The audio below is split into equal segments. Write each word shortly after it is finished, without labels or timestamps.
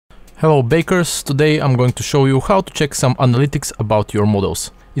Hello bakers, today I'm going to show you how to check some analytics about your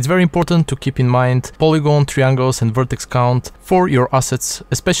models. It's very important to keep in mind polygon, triangles and vertex count for your assets,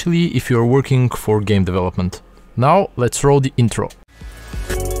 especially if you're working for game development. Now let's roll the intro.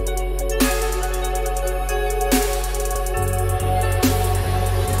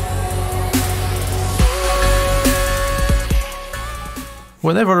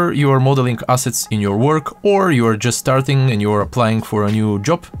 Whenever you are modeling assets in your work, or you are just starting and you are applying for a new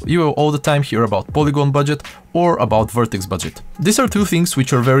job, you will all the time hear about polygon budget or about vertex budget. These are two things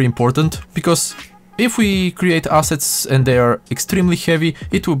which are very important, because if we create assets and they are extremely heavy,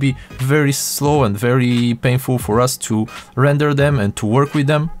 it will be very slow and very painful for us to render them and to work with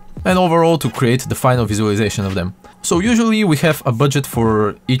them, and overall to create the final visualization of them. So usually we have a budget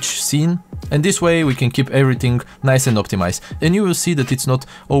for each scene, and this way we can keep everything nice and optimized. And you will see that it's not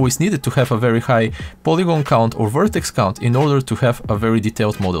always needed to have a very high polygon count or vertex count in order to have a very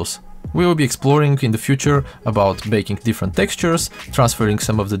detailed models. We will be exploring in the future about baking different textures, transferring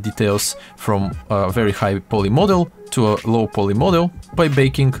some of the details from a very high poly model to a low poly model by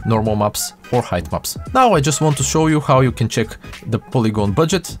baking normal maps or height maps. Now I just want to show you how you can check the polygon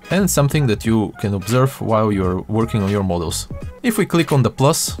budget and something that you can observe while you're working on your models. If we click on the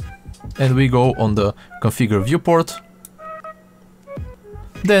plus and we go on the configure viewport,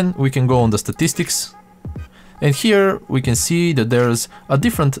 then we can go on the statistics. And here we can see that there's a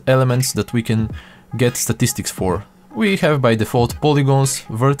different elements that we can get statistics for. We have by default polygons,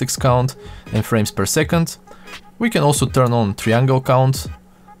 vertex count and frames per second. We can also turn on triangle count,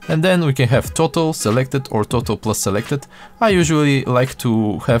 and then we can have total selected or total plus selected. I usually like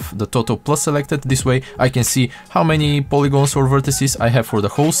to have the total plus selected. This way I can see how many polygons or vertices I have for the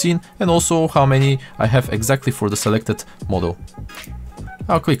whole scene, and also how many I have exactly for the selected model.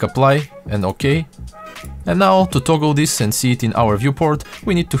 I'll click apply and OK. And now to toggle this and see it in our viewport,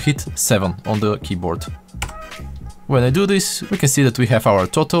 we need to hit 7 on the keyboard. When I do this, we can see that we have our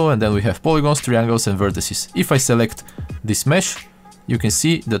total, and then we have polygons, triangles and vertices. If I select this mesh, you can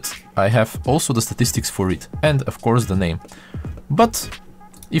see that I have also the statistics for it, and of course the name. But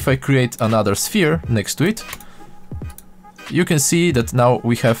if I create another sphere next to it, you can see that now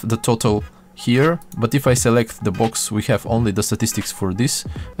we have the total here, but if I select the box, we have only the statistics for this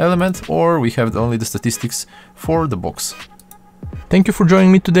element, or we have only the statistics for the box. Thank you for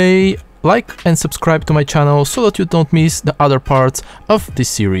joining me today. Like and subscribe to my channel so that you don't miss the other parts of this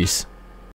series.